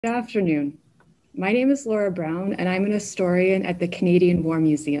Good afternoon. My name is Laura Brown, and I'm an historian at the Canadian War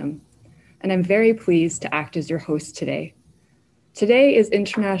Museum, and I'm very pleased to act as your host today. Today is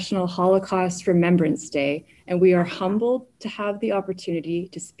International Holocaust Remembrance Day, and we are humbled to have the opportunity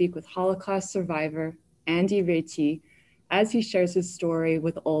to speak with Holocaust survivor Andy Réti as he shares his story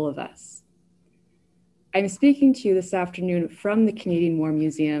with all of us. I'm speaking to you this afternoon from the Canadian War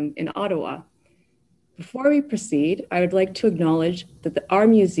Museum in Ottawa. Before we proceed, I would like to acknowledge that our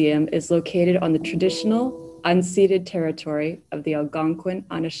museum is located on the traditional, unceded territory of the Algonquin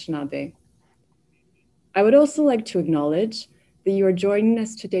Anishinaabe. I would also like to acknowledge that you are joining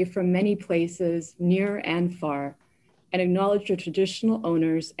us today from many places, near and far, and acknowledge the traditional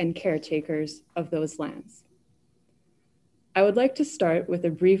owners and caretakers of those lands. I would like to start with a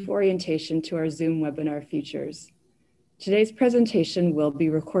brief orientation to our Zoom webinar features. Today's presentation will be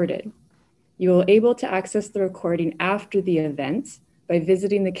recorded. You will be able to access the recording after the event by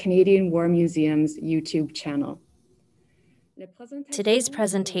visiting the Canadian War Museum's YouTube channel. Today's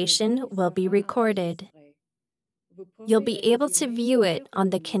presentation will be recorded. You'll be able to view it on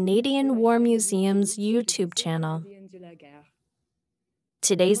the Canadian War Museum's YouTube channel.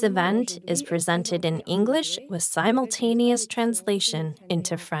 Today's event is presented in English with simultaneous translation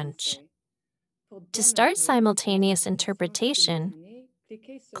into French. To start simultaneous interpretation,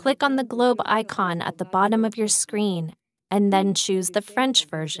 click on the globe icon at the bottom of your screen and then choose the French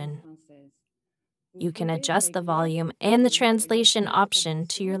version. You can adjust the volume and the translation option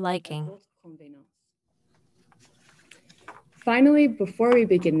to your liking. Finally, before we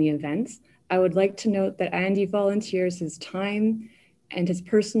begin the event, I would like to note that Andy volunteers his time and his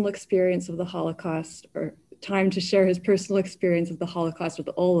personal experience of the Holocaust, or time to share his personal experience of the Holocaust with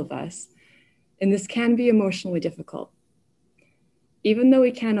all of us. And this can be emotionally difficult. Even though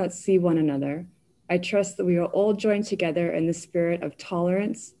we cannot see one another, I trust that we are all joined together in the spirit of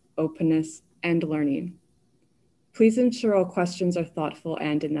tolerance, openness, and learning. Please ensure all questions are thoughtful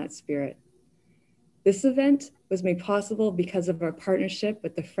and in that spirit. This event was made possible because of our partnership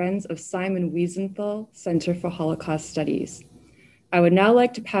with the Friends of Simon Wiesenthal Center for Holocaust Studies. I would now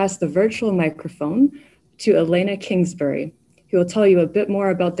like to pass the virtual microphone to Elena Kingsbury, who will tell you a bit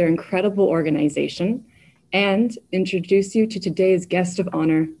more about their incredible organization and introduce you to today's guest of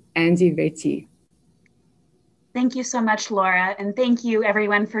honor, Andy Réti. Thank you so much, Laura, and thank you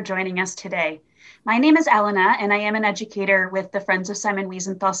everyone for joining us today. My name is Elena, and I am an educator with the Friends of Simon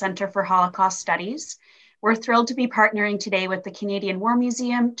Wiesenthal Center for Holocaust Studies. We're thrilled to be partnering today with the Canadian War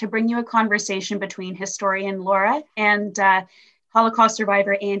Museum to bring you a conversation between historian Laura and Holocaust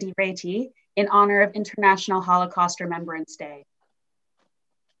survivor Andy Réti in honor of International Holocaust Remembrance Day.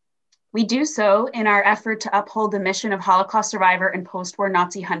 We do so in our effort to uphold the mission of Holocaust survivor and post-war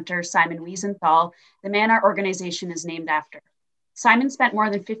Nazi hunter Simon Wiesenthal, the man our organization is named after. Simon spent more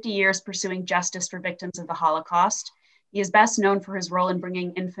than 50 years pursuing justice for victims of the Holocaust. He is best known for his role in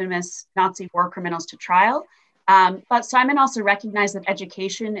bringing infamous Nazi war criminals to trial, but Simon also recognized that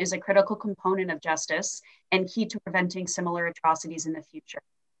education is a critical component of justice and key to preventing similar atrocities in the future.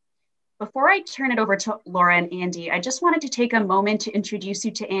 Before I turn it over to Laura and Andy, I just wanted to take a moment to introduce you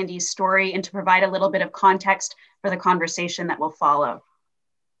to Andy's story and to provide a little bit of context for the conversation that will follow.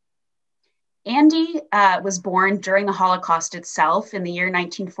 Andy was born during the Holocaust itself in the year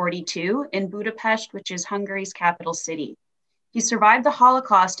 1942 in Budapest, which is Hungary's capital city. He survived the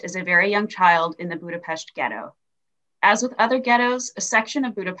Holocaust as a very young child in the Budapest ghetto. As with other ghettos, a section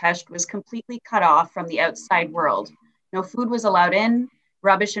of Budapest was completely cut off from the outside world. No food was allowed in,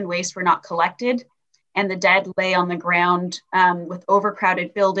 rubbish and waste were not collected, and the dead lay on the ground with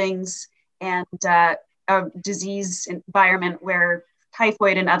overcrowded buildings and a disease environment where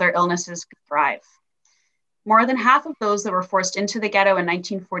typhoid and other illnesses could thrive. More than half of those that were forced into the ghetto in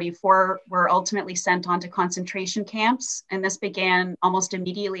 1944 were ultimately sent on to concentration camps, and this began almost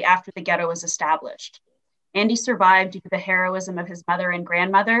immediately after the ghetto was established. Andy survived due to the heroism of his mother and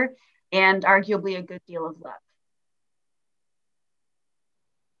grandmother, and arguably a good deal of luck.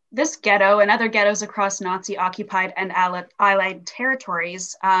 This ghetto and other ghettos across Nazi-occupied and Allied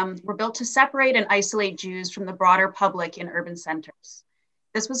territories were built to separate and isolate Jews from the broader public in urban centers.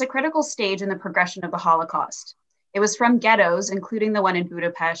 This was a critical stage in the progression of the Holocaust. It was from ghettos, including the one in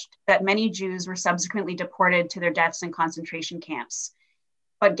Budapest, that many Jews were subsequently deported to their deaths in concentration camps.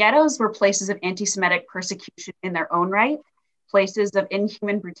 But ghettos were places of anti-Semitic persecution in their own right, places of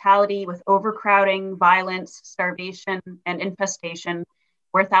inhuman brutality with overcrowding, violence, starvation, and infestation,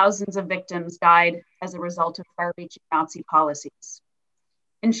 where thousands of victims died as a result of far-reaching Nazi policies.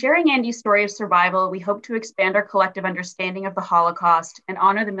 In sharing Andy's story of survival, we hope to expand our collective understanding of the Holocaust and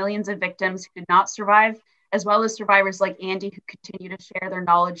honor the millions of victims who did not survive, as well as survivors like Andy who continue to share their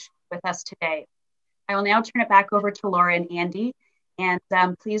knowledge with us today. I will now turn it back over to Laura and Andy. And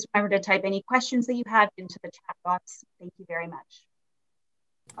please remember to type any questions that you have into the chat box. Thank you very much.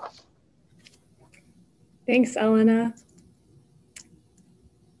 Thanks, Elena.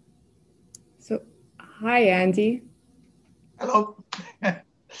 So, hi, Andy. Hello.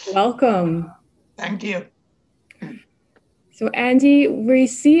 Welcome. Thank you. So, Andy, we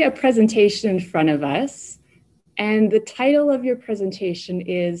see a presentation in front of us, and the title of your presentation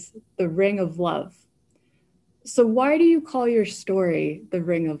is The Ring of Love. So why do you call your story The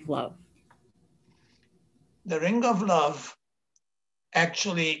Ring of Love? The Ring of Love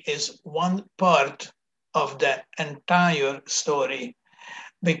actually is one part of the entire story,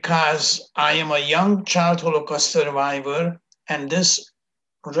 because I am a young child Holocaust survivor, and this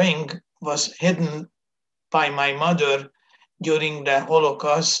ring was hidden by my mother during the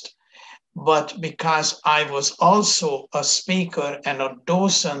Holocaust. But because I was also a speaker and a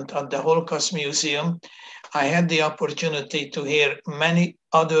docent at the Holocaust Museum, I had the opportunity to hear many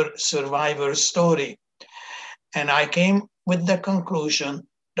other survivors' stories. And I came with the conclusion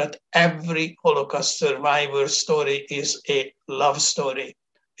that every Holocaust survivor story is a love story.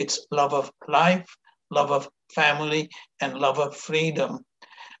 It's love of life, love of family, and love of freedom.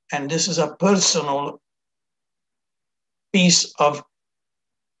 And this is a personal piece of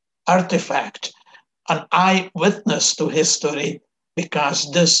artifact, an eyewitness to history,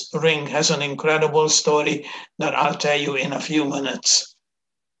 because this ring has an incredible story that I'll tell you in a few minutes.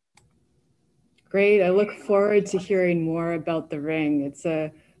 Great. I look forward to hearing more about the ring. It's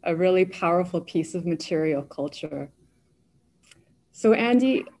a really powerful piece of material culture. So,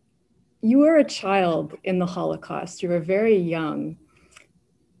 Andy, you were a child in the Holocaust. You were very young.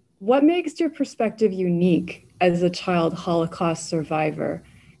 What makes your perspective unique as a child Holocaust survivor?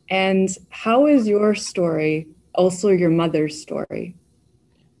 And how is your story also your mother's story?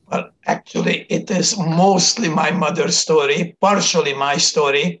 Well, actually, it is mostly my mother's story, partially my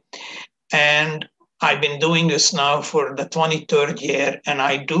story. And I've been doing this now for the 23rd year. And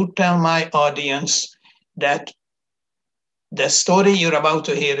I do tell my audience that the story you're about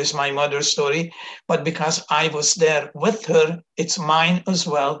to hear is my mother's story, but because I was there with her, it's mine as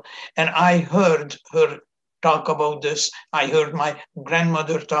well. And I heard her talk about this. I heard my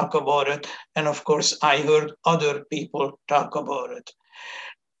grandmother talk about it. And of course, I heard other people talk about it.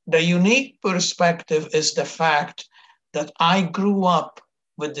 The unique perspective is the fact that I grew up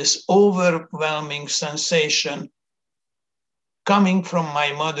with this overwhelming sensation coming from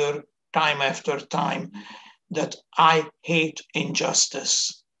my mother time after time that I hate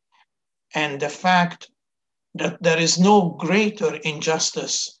injustice. And the fact that there is no greater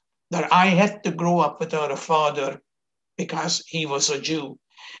injustice, that I had to grow up without a father because he was a Jew.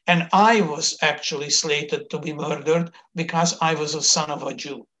 And I was actually slated to be murdered because I was a son of a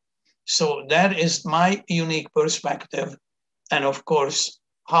Jew. So that is my unique perspective. And of course,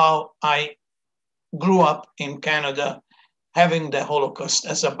 how I grew up in Canada, having the Holocaust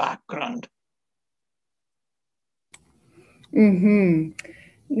as a background.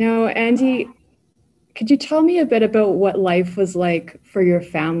 Now, Andy, could you tell me a bit about what life was like for your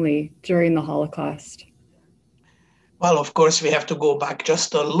family during the Holocaust? Well, of course, we have to go back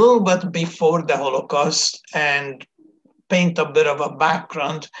just a little bit before the Holocaust and paint a bit of a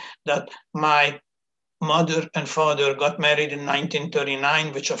background that my mother and father got married in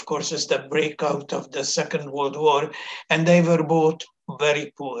 1939, which of course is the breakout of the Second World War, and they were both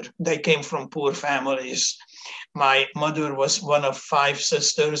very poor. They came from poor families. My mother was one of 5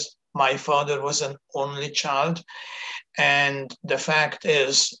 sisters. My father was an only child. And the fact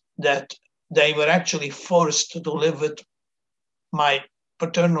is that they were actually forced to live with my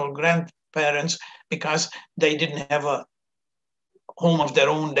paternal grandparents because they didn't have a home of their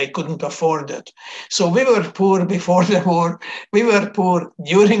own. They couldn't afford it. So we were poor before the war, we were poor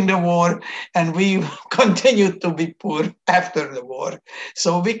during the war, and we continued to be poor after the war.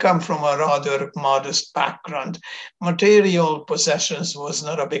 So we come from a rather modest background. Material possessions was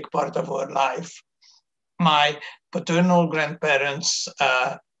not a big part of our life. My paternal grandparents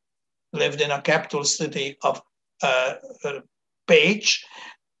lived in a capital city of Pécs,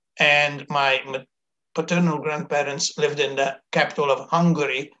 and my paternal grandparents lived in the capital of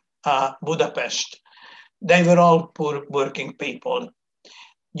Hungary, Budapest. They were all poor working people.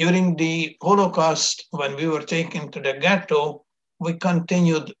 During the Holocaust, when we were taken to the ghetto, we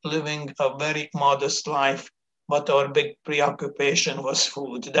continued living a very modest life, but our big preoccupation was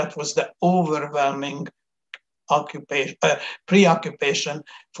food. That was the overwhelming preoccupation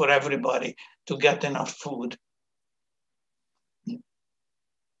for everybody, to get enough food.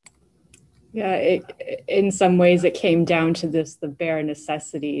 Yeah, in some ways it came down to the bare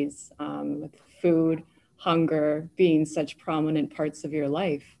necessities, with food, hunger being such prominent parts of your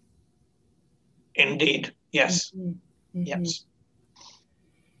life. Indeed, yes, Mm-hmm. Mm-hmm. yes.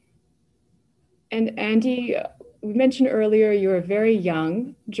 And Andy, we mentioned earlier you were very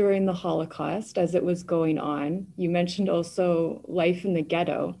young during the Holocaust as it was going on. You mentioned also life in the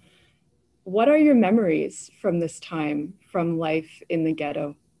ghetto. What are your memories from this time, from life in the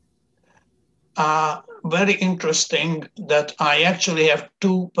ghetto? Very interesting that I actually have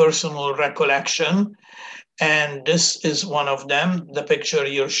two personal recollection, and this is one of them. The picture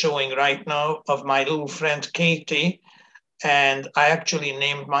you're showing right now of my little friend Katie, and I actually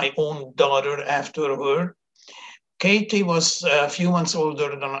named my own daughter after her. Katie was a few months older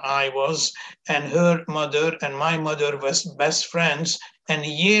than I was, and her mother and my mother was best friends. And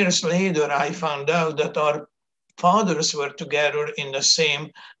years later, I found out that our fathers were together in the same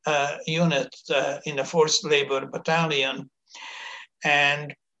unit in the 4th Labor Battalion.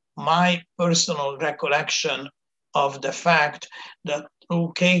 And my personal recollection of the fact that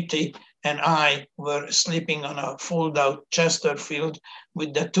little Katie and I were sleeping on a fold-out Chesterfield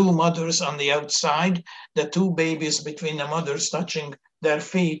with the two mothers on the outside, the two babies between the mothers touching their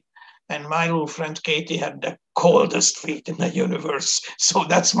feet. And my little friend Katie had the coldest feet in the universe. So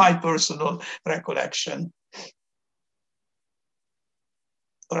that's my personal recollection,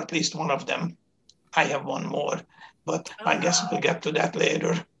 or at least one of them. I have one more, but I guess we'll get to that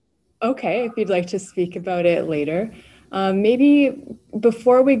later. Okay, if you'd like to speak about it later. Maybe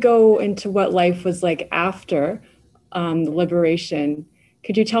before we go into what life was like after the liberation,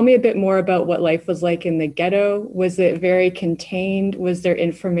 could you tell me a bit more about what life was like in the ghetto? Was it very contained? Was there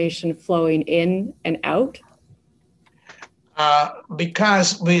information flowing in and out?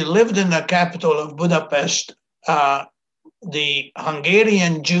 Because we lived in the capital of Budapest, the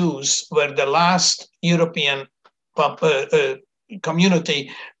Hungarian Jews were the last European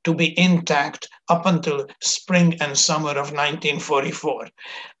community to be intact up until spring and summer of 1944.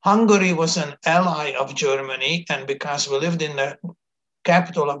 Hungary was an ally of Germany, and because we lived in the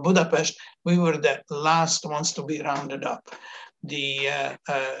capital of Budapest, we were the last ones to be rounded up. The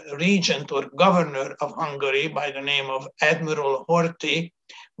regent or governor of Hungary by the name of Admiral Horthy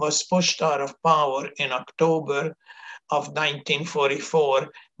was pushed out of power in October of 1944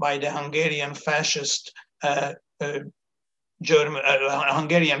 by the Hungarian fascist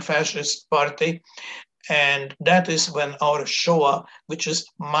Hungarian Fascist Party. And that is when our Shoah, which is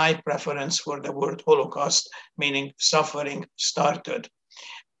my preference for the word Holocaust, meaning suffering, started.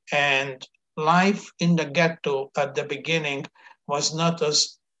 And life in the ghetto at the beginning was not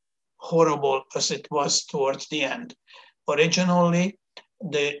as horrible as it was towards the end. Originally,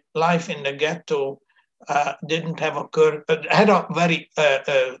 the life in the ghetto didn't have had a very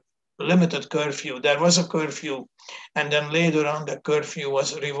limited curfew. There was a curfew, and then later on the curfew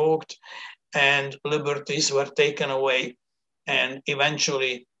was revoked and liberties were taken away. And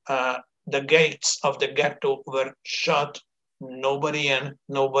eventually the gates of the ghetto were shut, nobody in,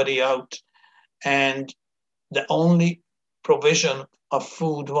 nobody out. And the only provision of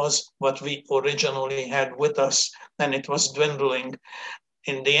food was what we originally had with us, and it was dwindling.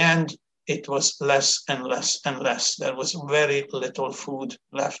 In the end, it was less and less and less. There was very little food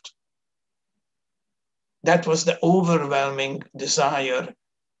left. That was the overwhelming desire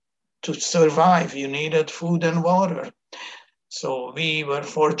to survive. You needed food and water. So we were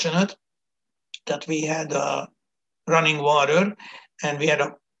fortunate that we had running water and we had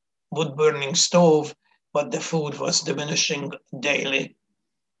a wood burning stove, but the food was diminishing daily.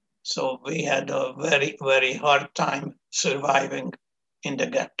 So we had a very, very hard time surviving in the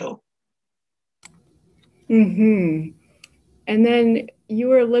ghetto. Mm-hmm. And then you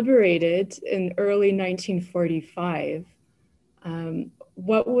were liberated in early 1945.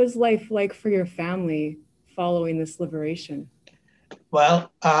 What was life like for your family following this liberation?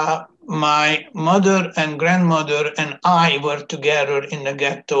 Well, my mother and grandmother and I were together in the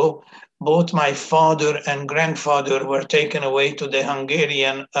ghetto. Both my father and grandfather were taken away to the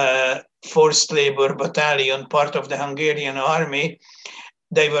Hungarian forced labor battalion, part of the Hungarian army.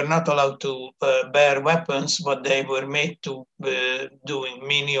 They were not allowed to bear weapons, but they were made to doing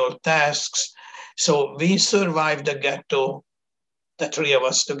menial tasks. So we survived the ghetto, the three of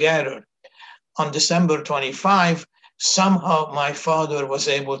us together. On December 25, somehow my father was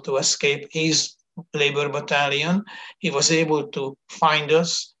able to escape his labor battalion. He was able to find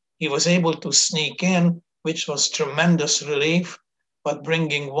us. He was able to sneak in, which was tremendous relief, but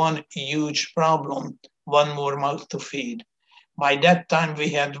bringing one huge problem, one more mouth to feed. By that time, we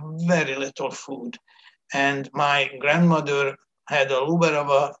had very little food. And my grandmother had a little bit of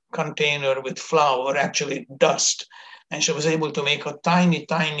a container with flour, actually dust, and she was able to make a tiny,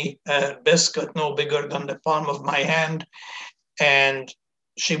 tiny biscuit, no bigger than the palm of my hand. And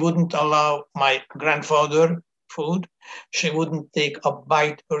she wouldn't allow my grandfather food. She wouldn't take a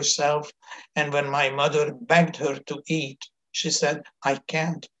bite herself. And when my mother begged her to eat, she said, I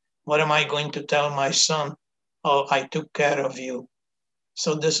can't. What am I going to tell my son? Oh, I took care of you.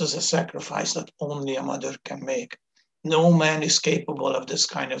 So this is a sacrifice that only a mother can make. No man is capable of this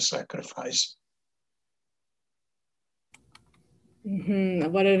kind of sacrifice.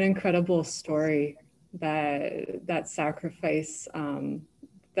 Mm-hmm. What an incredible story, that sacrifice,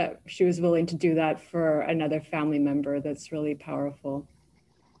 that she was willing to do that for another family member. That's really powerful.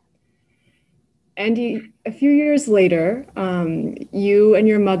 Andy, a few years later, you and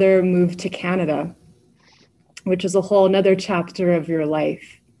your mother moved to Canada, which is a whole another chapter of your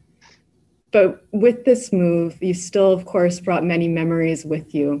life. But with this move, you still, of course, brought many memories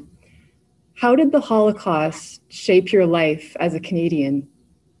with you. How did the Holocaust shape your life as a Canadian?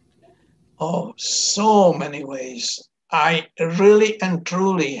 Oh, so many ways. I really and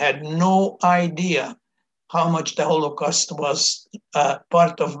truly had no idea how much the Holocaust was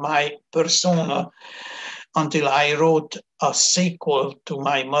part of my persona until I wrote a sequel to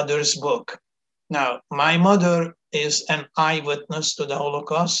my mother's book. Now, my mother is an eyewitness to the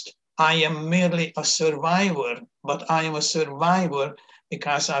Holocaust. I am merely a survivor, but I am a survivor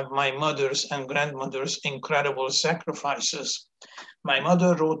because of my mother's and grandmother's incredible sacrifices. My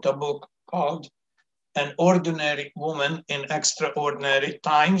mother wrote a book called An Ordinary Woman in Extraordinary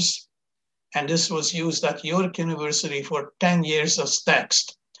Times, and this was used at York University for 10 years as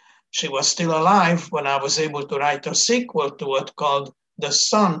text. She was still alive when I was able to write a sequel to it called The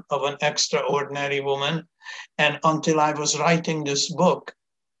Son of an Extraordinary Woman, and until I was writing this book,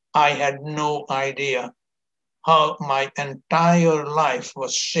 I had no idea how my entire life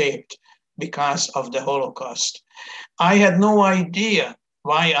was shaped because of the Holocaust. I had no idea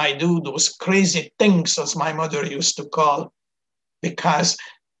why I do those crazy things, as my mother used to call, because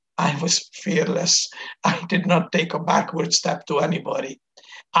I was fearless. I did not take a backward step to anybody.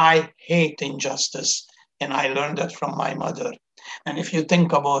 I hate injustice, and I learned that from my mother. And if you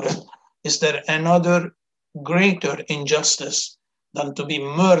think about it, is there another greater injustice than to be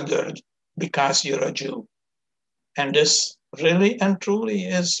murdered because you're a Jew? And this really and truly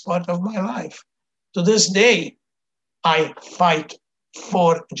is part of my life. To this day, I fight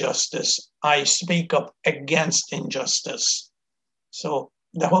for justice. I speak up against injustice. So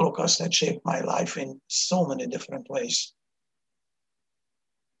the Holocaust had shaped my life in so many different ways.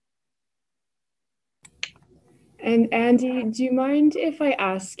 And Andy, do you mind if I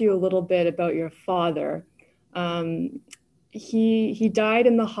ask you a little bit about your father? He died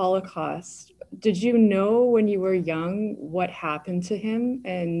in the Holocaust. Did you know when you were young what happened to him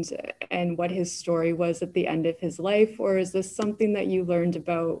and what his story was at the end of his life, or is this something that you learned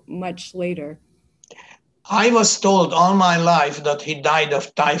about much later? I was told all my life that he died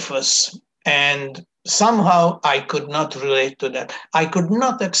of typhus, and somehow I could not relate to that. I could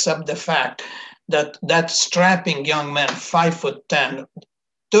not accept the fact that that strapping young man, 5'10",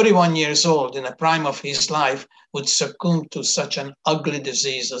 31 years old, in the prime of his life, would succumb to such an ugly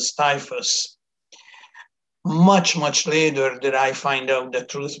disease as typhus. Much, much later did I find out the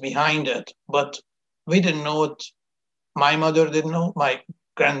truth behind it, but we didn't know it. My mother didn't know, my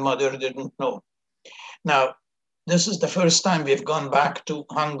grandmother didn't know. Now, this is the first time we've gone back to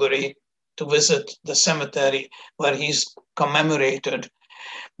Hungary to visit the cemetery where he's commemorated.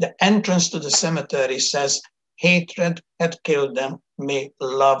 The entrance to the cemetery says, hatred had killed them, may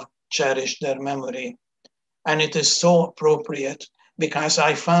love cherish their memory. And it is so appropriate because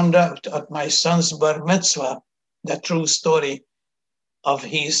I found out at my son's bar mitzvah the true story of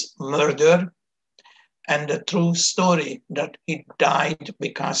his murder and the true story that he died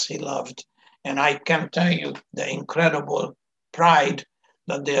because he loved. And I can tell you the incredible pride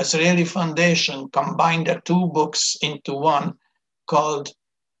that the Israeli Foundation combined the two books into one called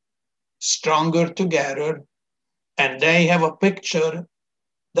Stronger Together. And they have a picture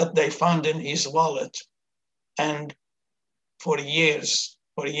that they found in his wallet. And for years,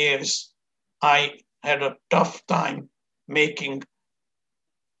 I had a tough time making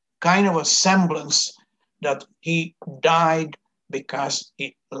kind of a semblance that he died because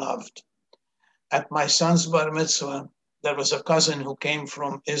he loved. At my son's bar mitzvah, there was a cousin who came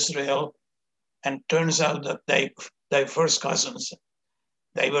from Israel, and turns out that they first cousins.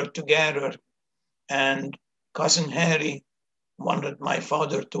 They were together, and cousin Harry wanted my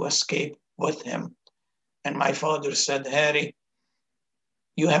father to escape with him. And my father said, Harry,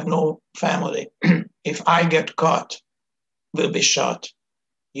 you have no family. If I get caught, will be shot.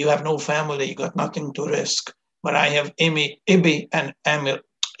 You have no family, you got nothing to risk. But I have Ibby and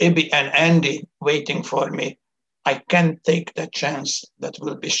Andy waiting for me. I can't take the chance that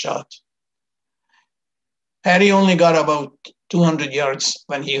will be shot. Harry only got about 200 yards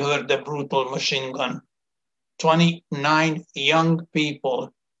when he heard the brutal machine gun. 29 young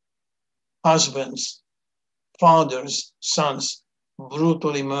people, husbands, fathers, sons,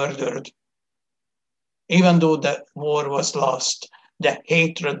 brutally murdered. Even though the war was lost, the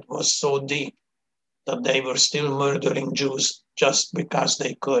hatred was so deep that they were still murdering Jews just because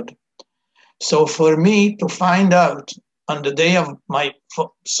they could. So for me to find out on the day of my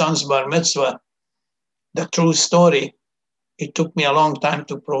son's bar mitzvah, the true story, it took me a long time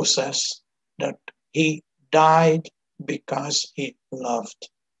to process that he died because he loved.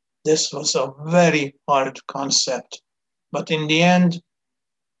 This was a very hard concept. But in the end,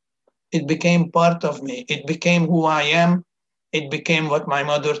 it became part of me. It became who I am. It became what my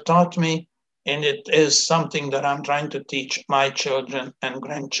mother taught me. And it is something that I'm trying to teach my children and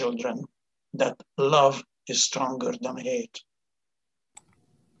grandchildren, that love is stronger than hate.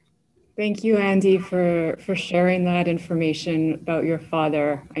 Thank you, Andy, for sharing that information about your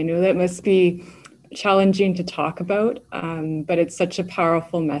father. I know that must be challenging to talk about, but it's such a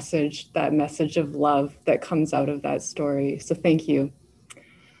powerful message, that message of love that comes out of that story. So thank you.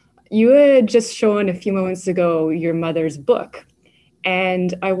 You had just shown a few moments ago your mother's book,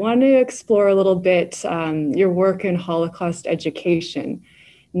 and I want to explore a little bit your work in Holocaust education.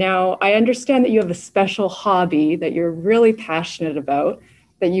 Now, I understand that you have a special hobby that you're really passionate about,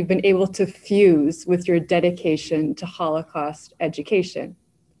 that you've been able to fuse with your dedication to Holocaust education.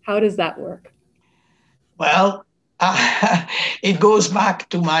 How does that work? Well, it goes back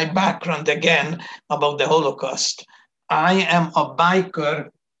to my background again about the Holocaust. I am a biker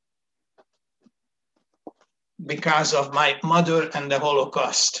because of my mother and the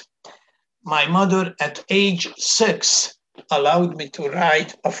Holocaust. My mother at age 6 allowed me to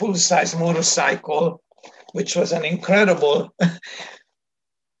ride a full-size motorcycle, which was an incredible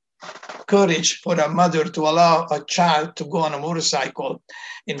courage for a mother to allow a child to go on a motorcycle.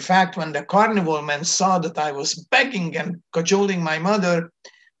 In fact, when the carnival man saw that I was begging and cajoling my mother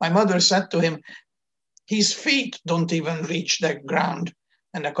said to him, his feet don't even reach the ground.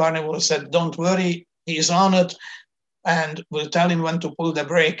 And the carnival said, don't worry, he's on it, and we'll tell him when to pull the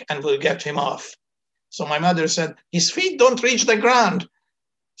brake and we'll get him off. So my mother said, his feet don't reach the ground.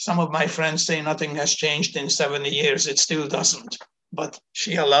 Some of my friends say nothing has changed in 70 years. It still doesn't. But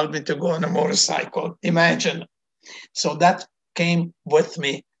she allowed me to go on a motorcycle. Imagine. So that came with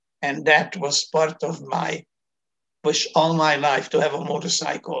me. And that was part of my wish all my life, to have a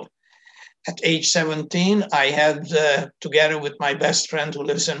motorcycle. At age 17, I had, together with my best friend who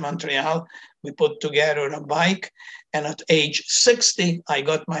lives in Montreal, we put together a bike. And at age 60, I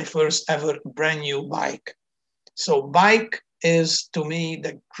got my first ever brand new bike. So bike is, to me,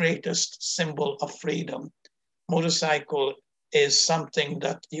 the greatest symbol of freedom. Motorcycle is something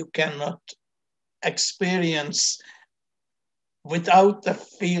that you cannot experience without the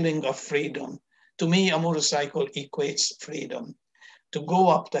feeling of freedom. To me, a motorcycle equates freedom. To go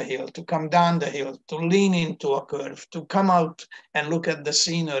up the hill, to come down the hill, to lean into a curve, to come out and look at the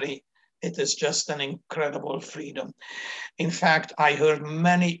scenery. It is just an incredible freedom. In fact, I heard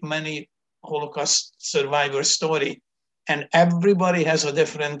many, many Holocaust survivor stories, and everybody has a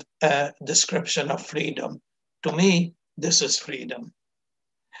different description of freedom. To me, this is freedom.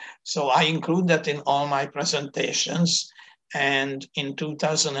 So I include that in all my presentations. And in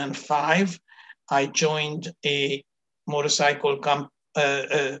 2005, I joined a motorcycle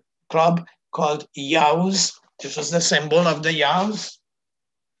club called YOWS. This was the symbol of the YOWS.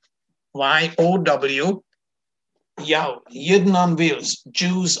 Y-O-W, YOW, Yidden on Wheels,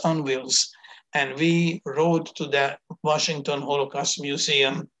 Jews on Wheels. And we rode to the Washington Holocaust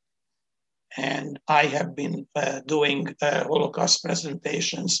Museum. And I have been doing Holocaust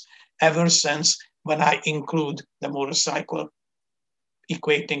presentations ever since, when I include the motorcycle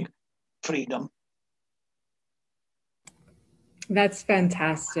equating freedom. That's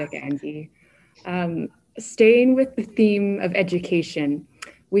fantastic, Andy. Staying with the theme of education,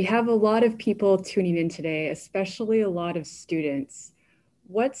 we have a lot of people tuning in today, especially a lot of students.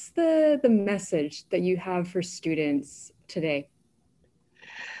 What's the message that you have for students today?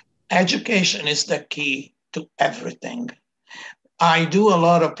 Education is the key to everything. I do a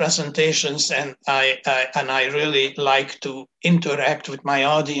lot of presentations, and I really like to interact with my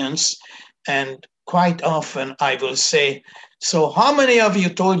audience. And quite often I will say, so how many of you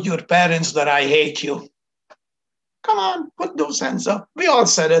told your parents that I hate you? Come on, put those hands up. We all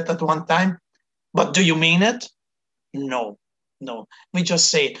said it at one time. But do you mean it? No. No, we just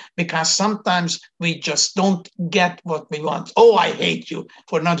say it because sometimes we just don't get what we want. Oh, I hate you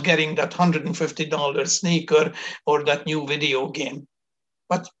for not getting that $150 sneaker or that new video game.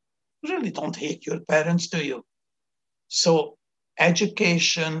 But you really don't hate your parents, do you? So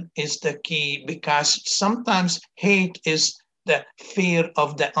education is the key, because sometimes hate is the fear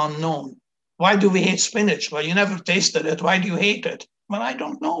of the unknown. Why do we hate spinach? Well, you never tasted it. Why do you hate it? Well, I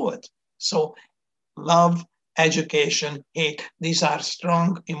don't know it. So love, education, hate, these are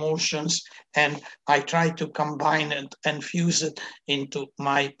strong emotions, and I try to combine it and fuse it into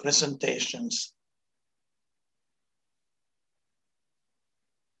my presentations.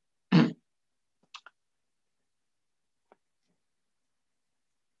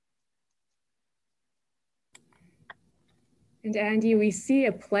 And Andy, we see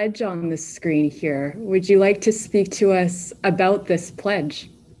a pledge on the screen here. Would you like to speak to us about this pledge?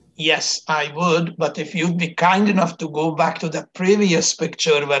 Yes, I would, but if you'd be kind enough to go back to the previous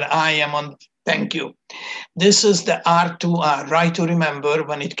picture where I am on, thank you. This is the R2R, Right to Remember,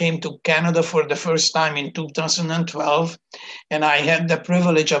 when it came to Canada for the first time in 2012. And I had the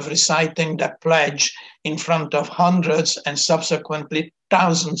privilege of reciting the pledge in front of hundreds and subsequently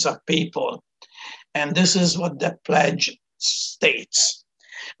thousands of people. And this is what the pledge states.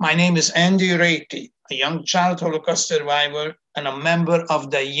 My name is Andy Réti, a young child Holocaust survivor and a member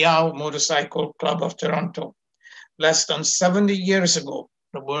of the YOW Motorcycle Club of Toronto. Less than 70 years ago,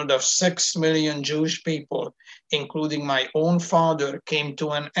 the world of 6 million Jewish people, including my own father, came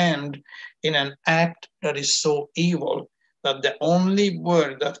to an end in an act that is so evil that the only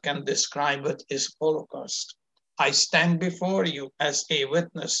word that can describe it is Holocaust. I stand before you as a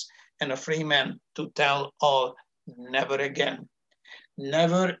witness and a free man to tell all, never again.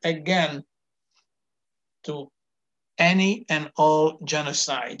 Never again to any and all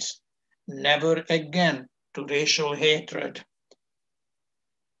genocides. Never again to racial hatred.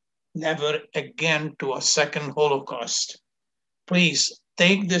 Never again to a second Holocaust. Please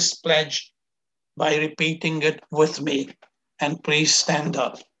take this pledge by repeating it with me, and please stand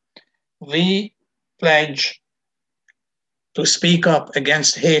up. We pledge to speak up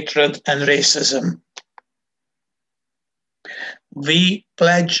against hatred and racism. We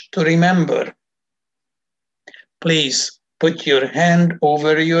pledge to remember. Please put your hand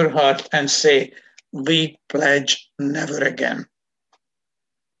over your heart and say, we pledge never again.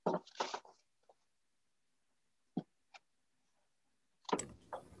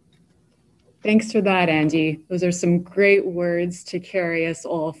 Thanks for that, Andy. Those are some great words to carry us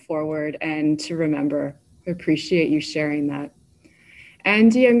all forward and to remember. I appreciate you sharing that.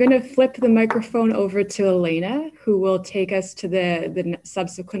 Andy, I'm going to flip the microphone over to Elena, who will take us to the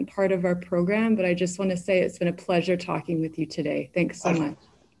subsequent part of our program. But I just want to say it's been a pleasure talking with you today. Thanks so much.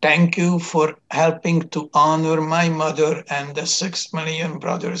 Thank you for helping to honor my mother and the 6 million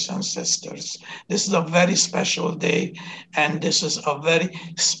brothers and sisters. This is a very special day, and this is a very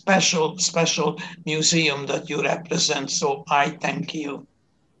special museum that you represent. So I thank you.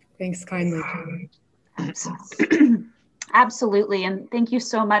 Thanks kindly. Absolutely. And thank you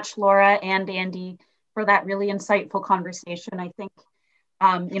so much, Laura and Andy, for that really insightful conversation. I think,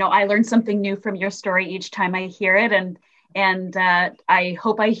 I learn something new from your story each time I hear it. And I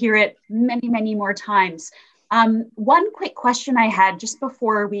hope I hear it many, many more times. One quick question I had just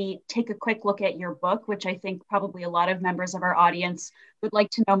before we take a quick look at your book, which I think probably a lot of members of our audience would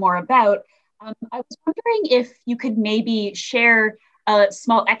like to know more about. I was wondering if you could maybe share a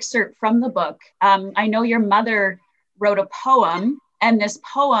small excerpt from the book. I know your mother wrote a poem, and this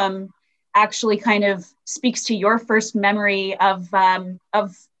poem actually kind of speaks to your first memory of that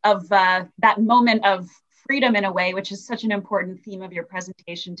moment of freedom in a way, which is such an important theme of your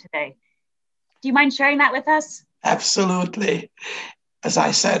presentation today. Do you mind sharing that with us? Absolutely. As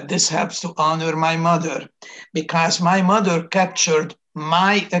I said, this helps to honor my mother, because my mother captured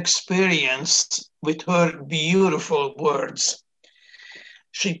my experience with her beautiful words.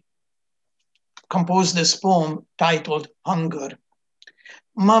 She composed this poem titled Hunger.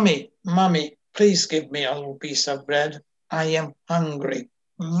 Mommy, please give me a little piece of bread. I am hungry,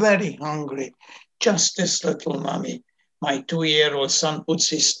 very hungry. Just this little, Mommy. My 2-year-old son puts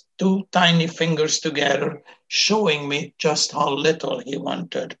his 2 tiny fingers together, showing me just how little he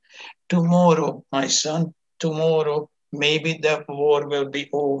wanted. Tomorrow, my son, tomorrow, maybe the war will be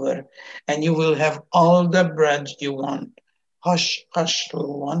over, and you will have all the bread you want. Hush, hush,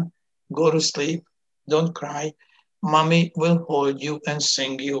 little one. Go to sleep. Don't cry. Mommy will hold you and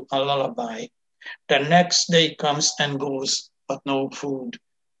sing you a lullaby. The next day comes and goes, but no food,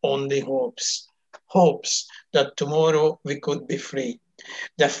 only hopes. Hopes that tomorrow we could be free.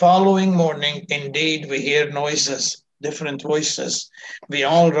 The following morning, indeed, we hear noises. different voices. We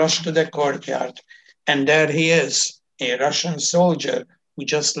all rush to the courtyard, and there he is, a Russian soldier who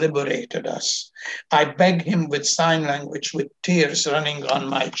just liberated us. I beg him with sign language, with tears running on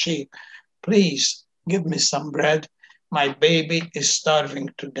my cheek, please give me some bread. My baby is starving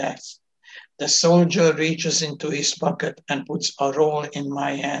to death. The soldier reaches into his pocket and puts a roll in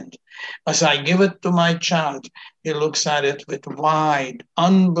my hand. As I give it to my child, he looks at it with wide,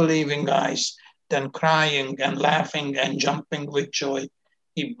 unbelieving eyes, then crying and laughing and jumping with joy.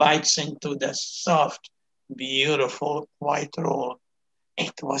 He bites into the soft, beautiful white roll.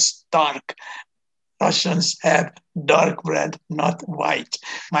 It was dark. Russians have dark bread, not white.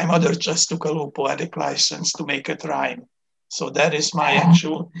 My mother just took a little poetic license to make it rhyme. So that is my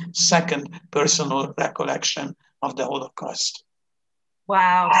actual second personal recollection of the Holocaust.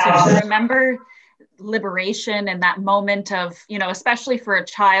 Wow. So to remember liberation and that moment of, especially for a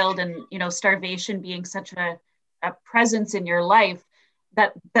child and, starvation being such a presence in your life,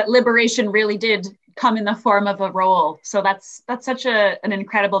 that liberation really did come in the form of a role. So that's such an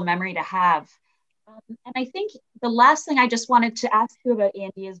incredible memory to have. And I think the last thing I just wanted to ask you about,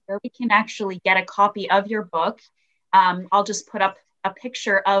 Andy, is where we can actually get a copy of your book. I'll just put up a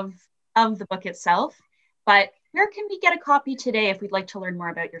picture of the book itself, but where can we get a copy today if we'd like to learn more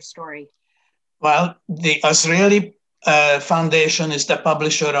about your story? Well, the Israeli Foundation is the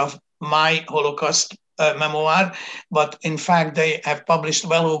publisher of my Holocaust memoir, but in fact, they have published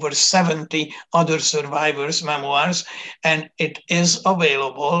well over 70 other survivors' memoirs, and it is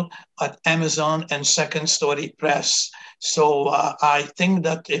available at Amazon and Second Story Press. So I think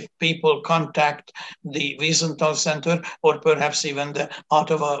that if people contact the Wiesenthal Center or perhaps even the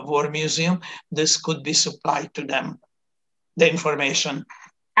Ottawa War Museum, this could be supplied to them, the information.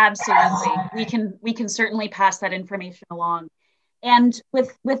 Absolutely. We can certainly pass that information along. And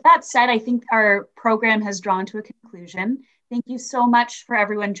with that said, I think our program has drawn to a conclusion. Thank you so much for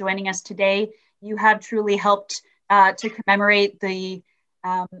everyone joining us today. You have truly helped to commemorate the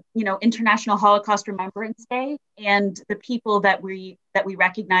International Holocaust Remembrance Day and the people that we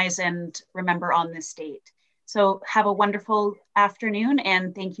recognize and remember on this date. So have a wonderful afternoon,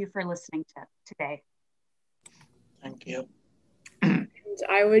 and thank you for listening today. Thank you.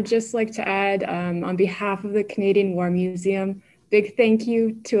 I would just like to add, on behalf of the Canadian War Museum, big thank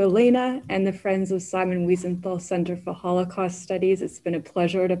you to Elena and the Friends of Simon Wiesenthal Center for Holocaust Studies. It's been a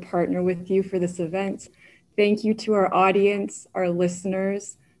pleasure to partner with you for this event. Thank you to our audience, our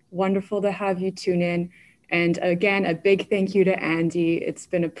listeners. Wonderful to have you tune in. And again, a big thank you to Andy. It's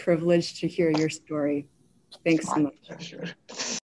been a privilege to hear your story. Thanks so much.